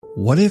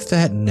What if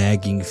that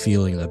nagging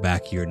feeling in the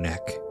back of your neck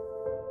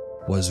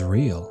was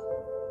real?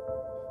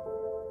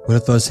 What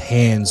if those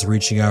hands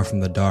reaching out from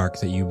the dark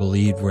that you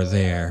believed were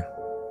there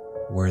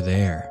were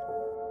there?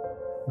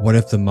 What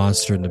if the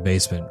monster in the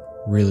basement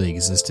really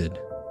existed?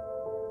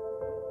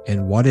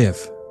 And what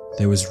if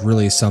there was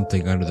really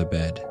something under the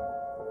bed?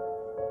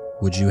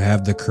 Would you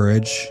have the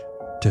courage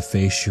to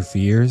face your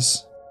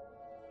fears?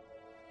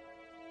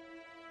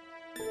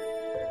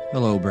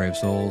 Hello, brave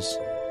souls.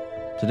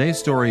 Today's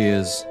story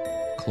is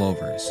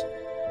Clovers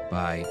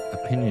by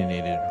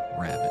Opinionated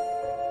Rabbit.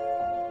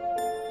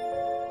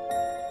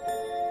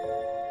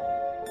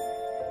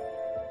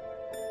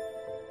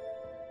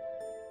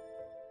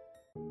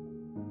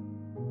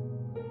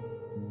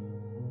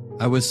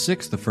 I was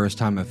 6 the first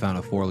time I found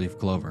a 4-leaf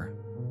clover.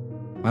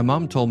 My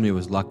mom told me it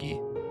was lucky,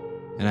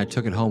 and I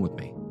took it home with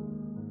me.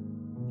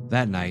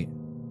 That night,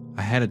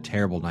 I had a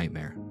terrible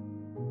nightmare.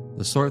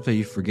 The sort that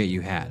you forget you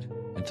had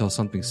until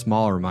something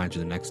small reminds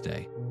you the next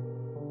day.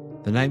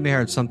 The nightmare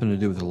had something to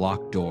do with a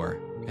locked door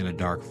in a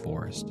dark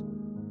forest.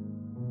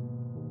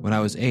 When I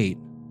was 8,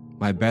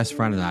 my best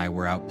friend and I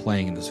were out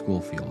playing in the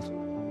school field,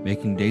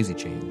 making daisy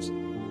chains.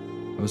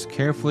 I was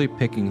carefully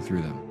picking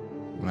through them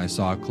when I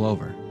saw a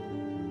clover,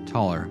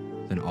 taller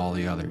than all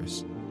the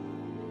others,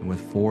 and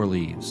with 4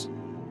 leaves.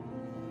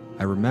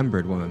 I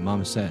remembered what my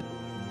mom said,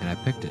 and I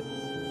picked it.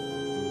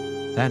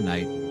 That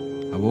night,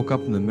 I woke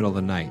up in the middle of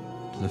the night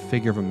to the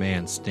figure of a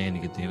man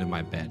standing at the end of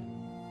my bed,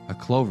 a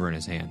clover in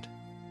his hand.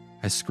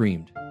 I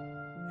screamed,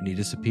 and he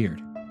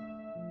disappeared.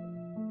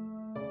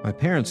 My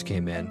parents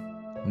came in,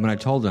 and when I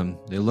told them,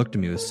 they looked at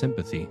me with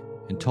sympathy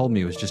and told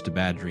me it was just a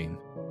bad dream.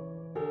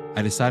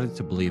 I decided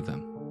to believe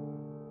them.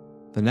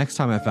 The next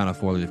time I found a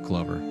 4-leaf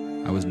clover,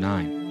 I was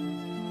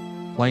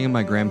 9. Playing in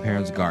my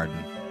grandparents' garden,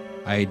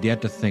 I had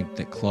yet to think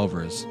that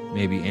clovers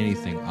may be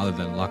anything other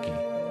than lucky,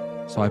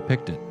 so I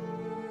picked it,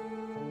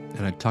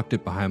 and I tucked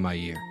it behind my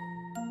ear.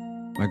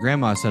 My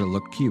grandma said it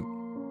looked cute.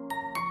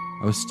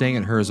 I was staying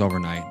at hers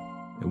overnight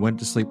and went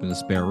to sleep in the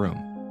spare room.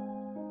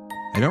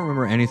 I don't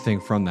remember anything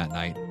from that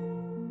night,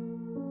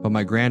 but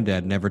my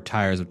granddad never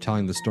tires of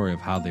telling the story of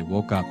how they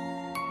woke up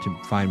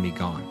to find me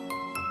gone,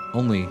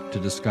 only to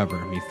discover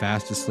me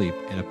fast asleep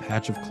in a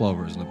patch of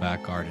clovers in the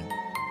back garden.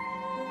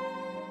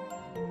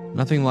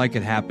 Nothing like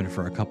it happened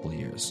for a couple of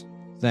years.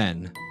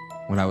 Then,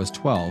 when I was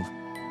 12,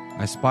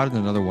 I spotted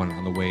another one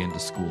on the way into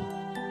school.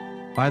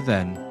 By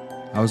then,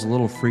 I was a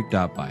little freaked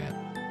out by it,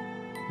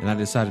 and I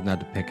decided not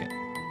to pick it.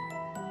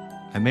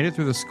 I made it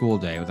through the school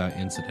day without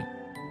incident,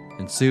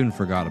 and soon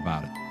forgot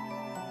about it.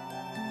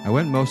 I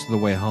went most of the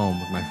way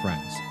home with my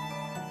friends,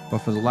 but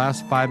for the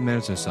last 5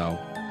 minutes or so,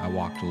 I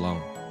walked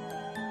alone.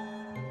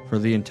 For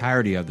the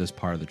entirety of this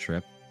part of the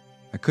trip,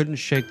 I couldn't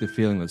shake the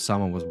feeling that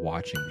someone was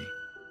watching me.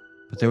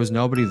 But there was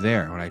nobody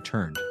there when I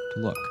turned to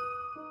look.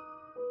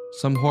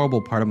 Some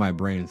horrible part of my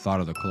brain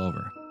thought of the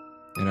clover,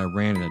 and I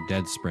ran in a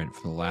dead sprint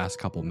for the last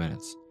couple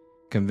minutes,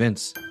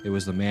 convinced it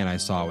was the man I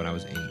saw when I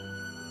was 8.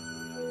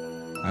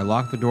 I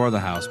locked the door of the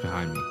house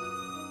behind me,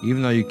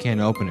 even though you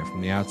can't open it from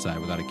the outside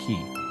without a key,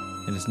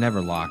 and it's never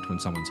locked when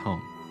someone's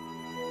home.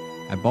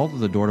 I bolted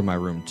the door to my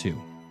room too.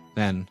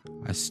 Then,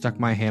 I stuck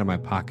my hand in my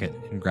pocket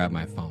and grabbed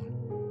my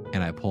phone,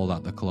 and I pulled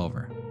out the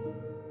clover.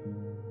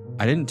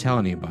 I didn't tell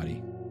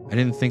anybody. I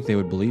didn't think they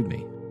would believe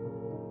me.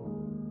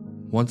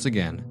 Once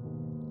again,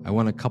 I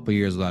went a couple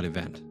years without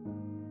event.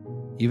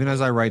 Even as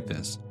I write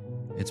this,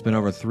 it's been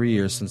over 3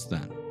 years since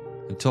then.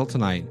 Until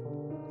tonight,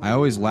 I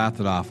always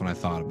laughed it off when I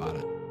thought about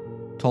it.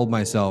 Told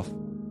myself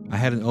I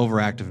had an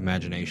overactive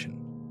imagination,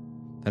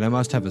 that I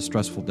must have a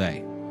stressful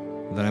day,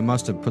 or that I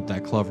must have put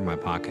that clover in my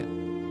pocket.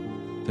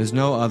 There's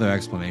no other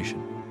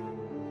explanation.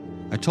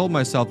 I told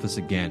myself this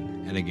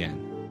again and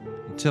again,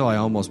 until I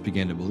almost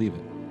began to believe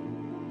it.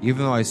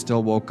 Even though I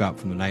still woke up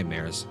from the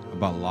nightmares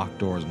about locked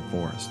doors and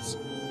forests.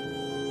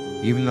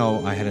 Even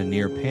though I had a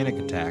near panic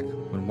attack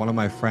when one of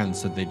my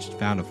friends said they just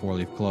found a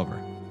 4-leaf clover,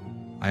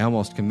 I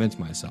almost convinced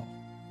myself.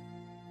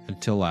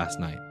 Until last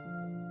night.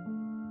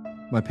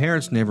 My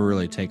parents never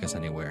really take us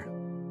anywhere.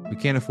 We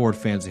can't afford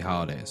fancy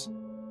holidays.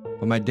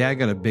 But my dad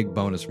got a big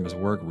bonus from his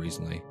work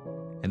recently,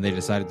 and they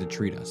decided to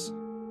treat us.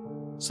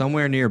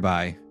 Somewhere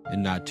nearby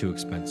and not too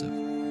expensive.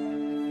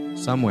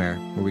 Somewhere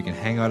where we can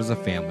hang out as a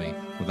family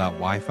without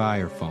Wi-Fi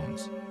or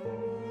phones.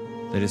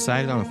 They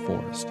decided on a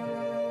forest.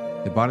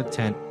 They bought a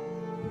tent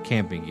and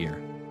camping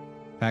gear,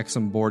 packed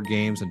some board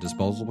games and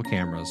disposable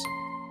cameras,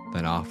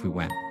 then off we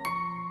went.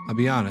 I'll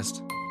be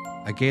honest,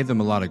 I gave them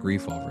a lot of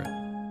grief over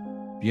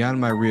it.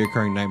 Beyond my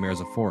reoccurring nightmares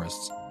of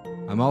forests,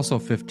 I'm also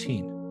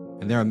 15,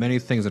 and there are many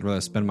things I'd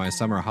rather spend my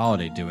summer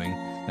holiday doing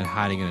than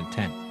hiding in a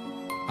tent,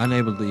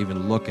 unable to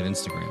even look at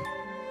Instagram.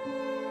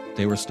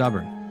 They were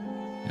stubborn,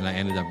 and I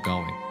ended up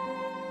going.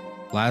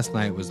 Last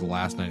night was the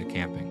last night of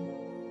camping,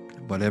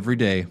 but every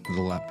day for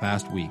the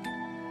past week,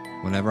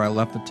 whenever I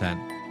left the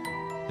tent,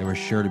 there was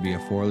sure to be a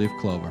 4-leaf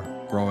clover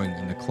growing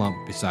in the clump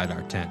beside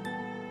our tent.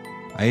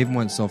 I even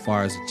went so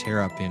far as to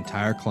tear up the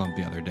entire clump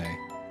the other day,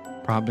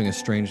 prompting a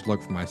strange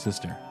look from my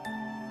sister.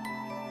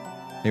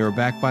 They were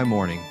back by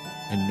morning,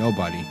 and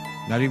nobody,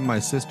 not even my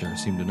sister,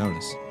 seemed to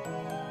notice.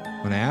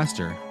 When I asked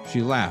her,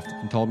 she laughed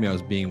and told me I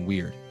was being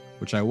weird,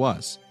 which I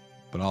was,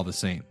 but all the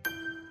same.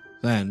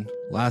 Then,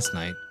 last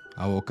night,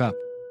 I woke up.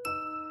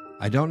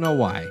 I don't know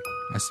why.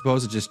 I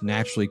suppose it just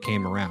naturally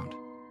came around.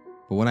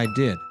 But when I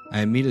did,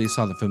 I immediately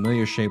saw the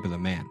familiar shape of the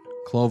man,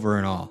 Clover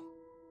and all.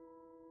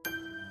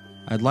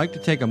 I'd like to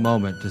take a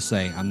moment to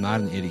say I'm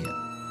not an idiot.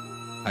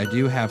 I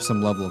do have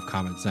some level of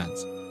common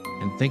sense,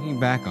 and thinking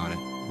back on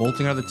it,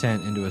 bolting out of the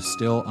tent into a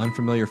still,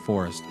 unfamiliar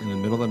forest in the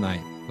middle of the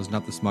night was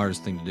not the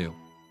smartest thing to do.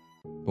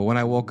 But when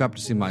I woke up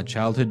to see my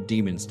childhood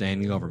demon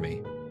standing over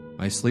me,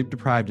 my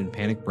sleep-deprived and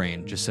panicked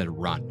brain just said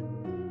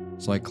run.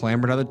 So I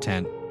clambered out of the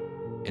tent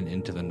and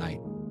into the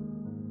night.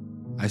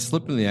 I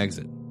slipped in the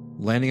exit,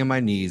 landing on my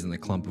knees in the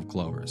clump of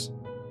clovers.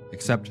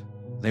 Except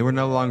they were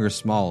no longer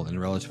small and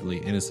relatively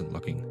innocent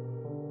looking.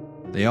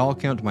 They all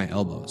came to my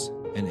elbows,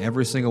 and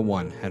every single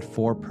one had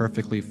 4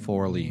 perfectly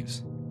 4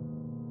 leaves.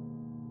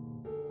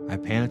 I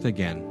panicked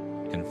again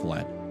and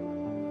fled.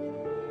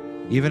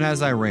 Even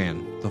as I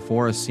ran, the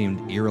forest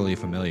seemed eerily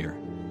familiar.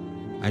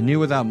 I knew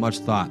without much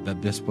thought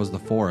that this was the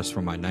forest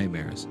from my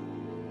nightmares.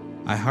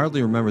 I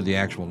hardly remembered the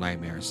actual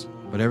nightmares,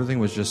 but everything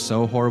was just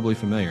so horribly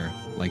familiar,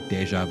 like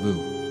deja vu,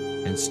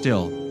 and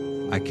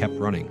still, I kept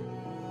running.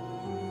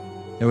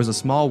 There was a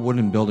small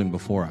wooden building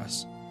before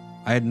us.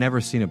 I had never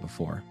seen it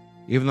before,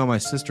 even though my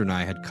sister and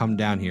I had come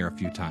down here a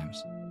few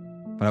times.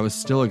 But I was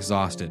still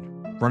exhausted,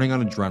 running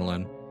on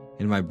adrenaline,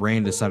 and my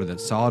brain decided that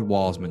solid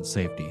walls meant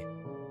safety,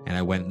 and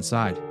I went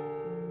inside.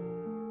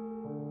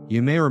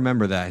 You may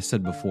remember that I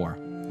said before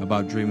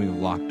about dreaming of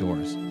locked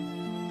doors.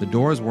 The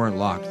doors weren't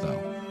locked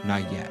though,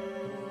 not yet.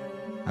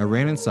 I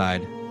ran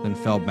inside, then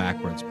fell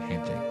backwards,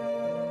 panting.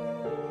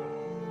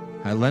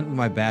 I leant with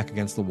my back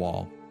against the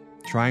wall,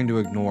 trying to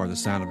ignore the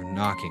sound of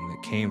knocking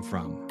that came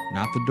from,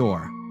 not the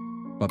door,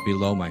 but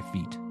below my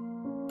feet.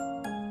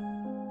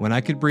 When I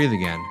could breathe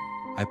again,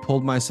 I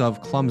pulled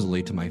myself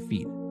clumsily to my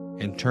feet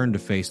and turned to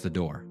face the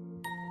door.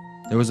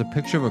 There was a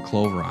picture of a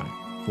clover on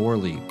it,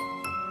 4-leaved,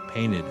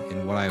 painted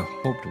in what I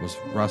hoped was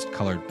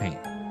rust-colored paint.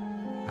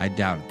 I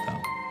doubted,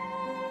 though.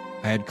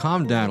 I had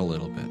calmed down a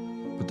little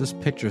bit, but this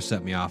picture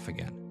set me off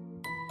again.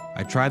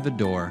 I tried the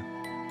door.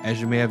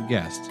 As you may have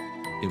guessed,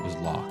 it was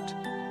locked.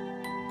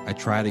 I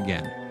tried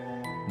again,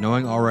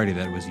 knowing already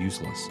that it was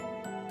useless.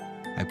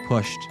 I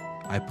pushed,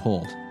 I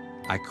pulled,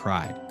 I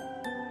cried,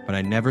 but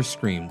I never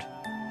screamed,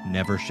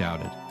 never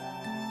shouted.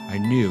 I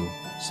knew,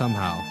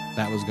 somehow,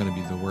 that was going to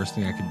be the worst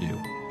thing I could do.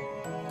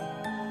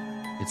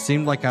 It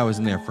seemed like I was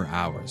in there for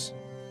hours,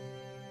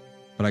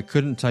 but I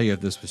couldn't tell you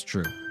if this was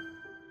true.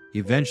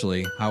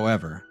 Eventually,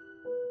 however,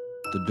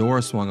 the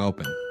door swung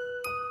open.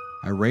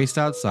 I raced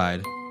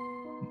outside,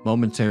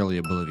 momentarily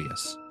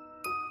oblivious.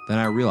 Then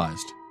I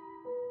realized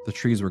the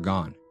trees were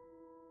gone.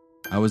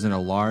 I was in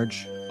a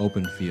large,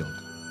 open field.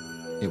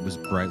 It was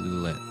brightly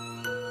lit.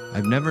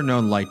 I've never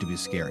known light to be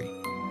scary.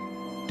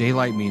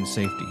 Daylight means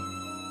safety,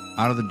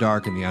 out of the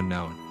dark and the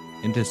unknown,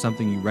 into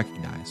something you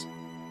recognize.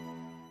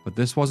 But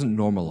this wasn't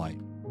normal light,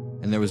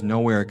 and there was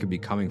nowhere it could be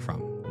coming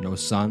from. No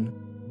sun,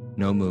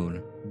 no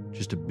moon,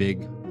 just a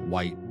big,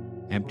 white,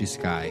 empty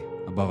sky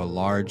above a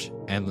large,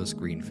 endless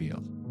green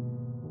field.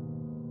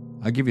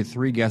 I'll give you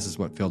 3 guesses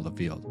what filled the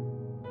field.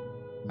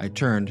 I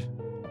turned,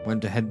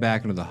 went to head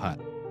back into the hut,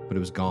 but it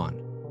was gone.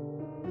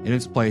 In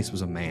its place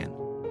was a man.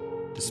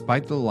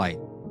 Despite the light,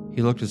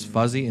 he looked as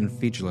fuzzy and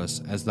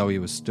featureless as though he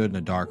was stood in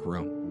a dark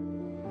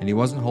room. And he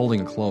wasn't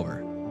holding a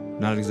clover.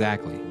 Not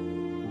exactly.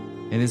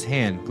 In his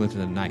hand glinted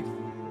a knife,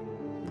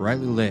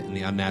 brightly lit in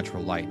the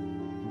unnatural light,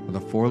 with a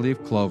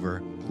 4-leaf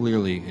clover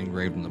clearly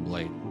engraved on the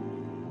blade.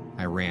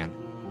 I ran,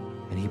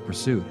 and he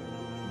pursued.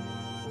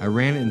 I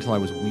ran until I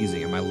was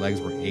wheezing and my legs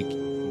were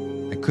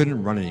aching. I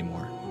couldn't run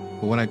anymore,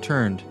 but when I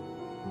turned,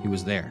 he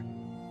was there,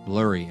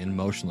 blurry and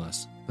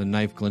motionless, the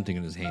knife glinting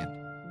in his hand.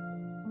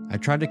 I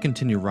tried to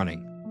continue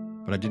running,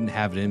 but I didn't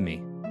have it in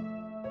me.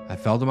 I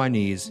fell to my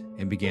knees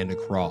and began to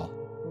crawl,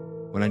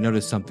 when I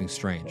noticed something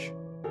strange.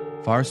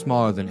 Far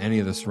smaller than any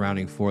of the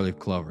surrounding 4-leaf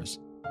clovers,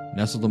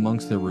 nestled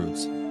amongst their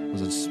roots,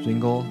 was a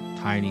single,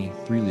 tiny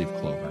 3-leaf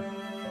clover.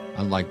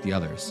 Unlike the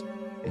others,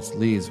 its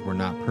leaves were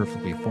not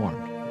perfectly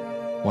formed.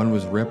 One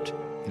was ripped,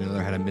 and the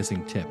other had a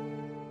missing tip.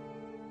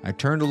 I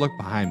turned to look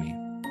behind me.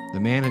 The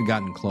man had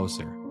gotten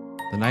closer.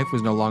 The knife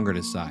was no longer at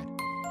his side,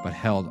 but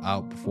held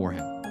out before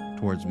him,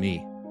 towards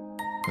me.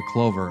 The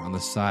clover on the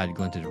side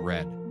glinted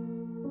red.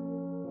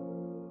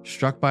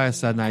 Struck by a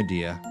sudden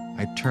idea,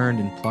 I turned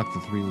and plucked the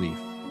 3-leaf.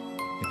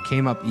 It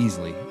came up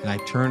easily, and I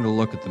turned to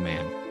look at the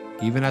man.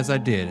 Even as I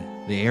did,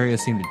 the area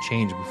seemed to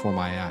change before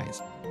my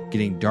eyes,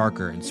 getting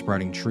darker and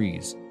sprouting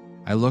trees.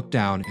 I looked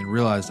down and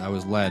realized I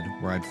was led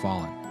where I'd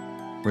fallen,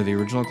 where the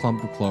original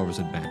clump of clovers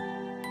had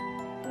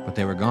been. But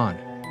they were gone,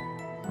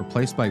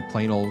 replaced by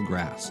plain old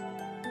grass.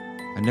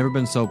 I'd never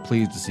been so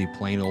pleased to see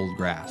plain old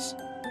grass.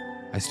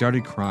 I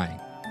started crying,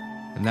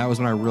 and that was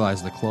when I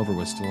realized the clover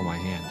was still in my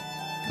hand,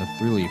 the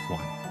 3-leaf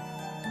one.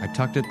 I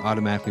tucked it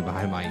automatically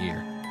behind my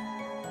ear.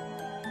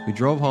 We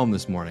drove home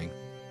this morning.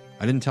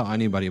 I didn't tell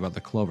anybody about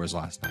the clovers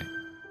last night.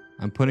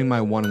 I'm putting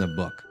my one in a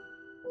book.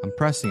 I'm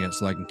pressing it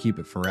so I can keep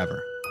it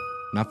forever.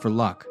 Not for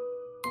luck,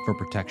 for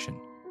protection.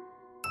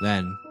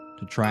 Then,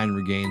 to try and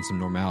regain some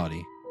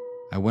normality,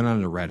 I went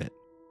onto Reddit.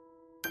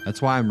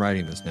 That's why I'm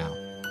writing this now.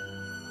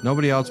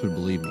 Nobody else would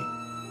believe me,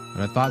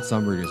 but I thought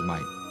some readers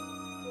might.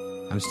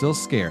 I'm still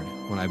scared.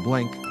 When I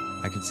blink,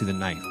 I can see the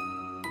knife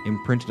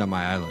imprinted on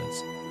my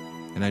eyelids,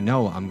 and I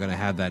know I'm going to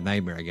have that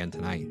nightmare again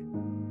tonight.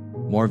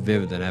 More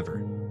vivid than ever.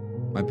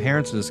 My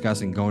parents are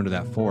discussing going to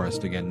that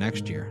forest again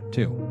next year,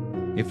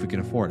 too, if we can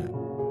afford it.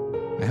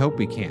 I hope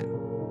we can,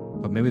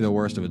 but maybe the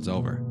worst of it's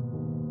over,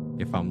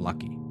 if I'm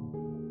lucky.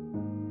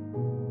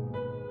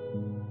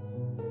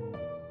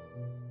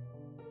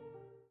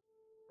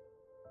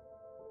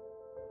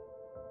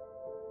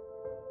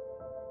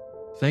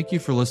 Thank you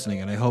for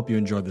listening, and I hope you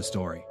enjoyed the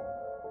story.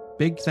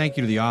 Big thank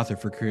you to the author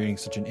for creating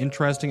such an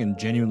interesting and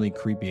genuinely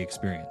creepy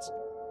experience.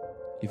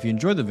 If you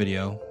enjoyed the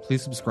video,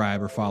 please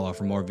subscribe or follow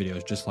for more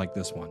videos just like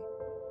this one.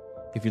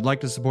 If you'd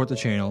like to support the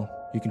channel,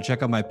 you can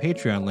check out my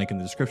Patreon link in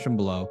the description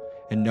below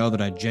and know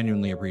that I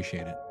genuinely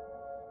appreciate it.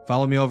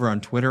 Follow me over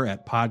on Twitter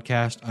at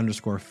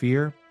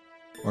podcast_fear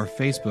or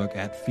Facebook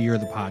at Fear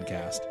the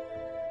Podcast.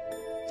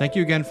 Thank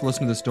you again for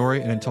listening to the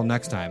story, and until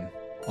next time,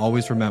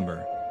 always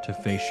remember to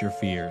face your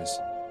fears.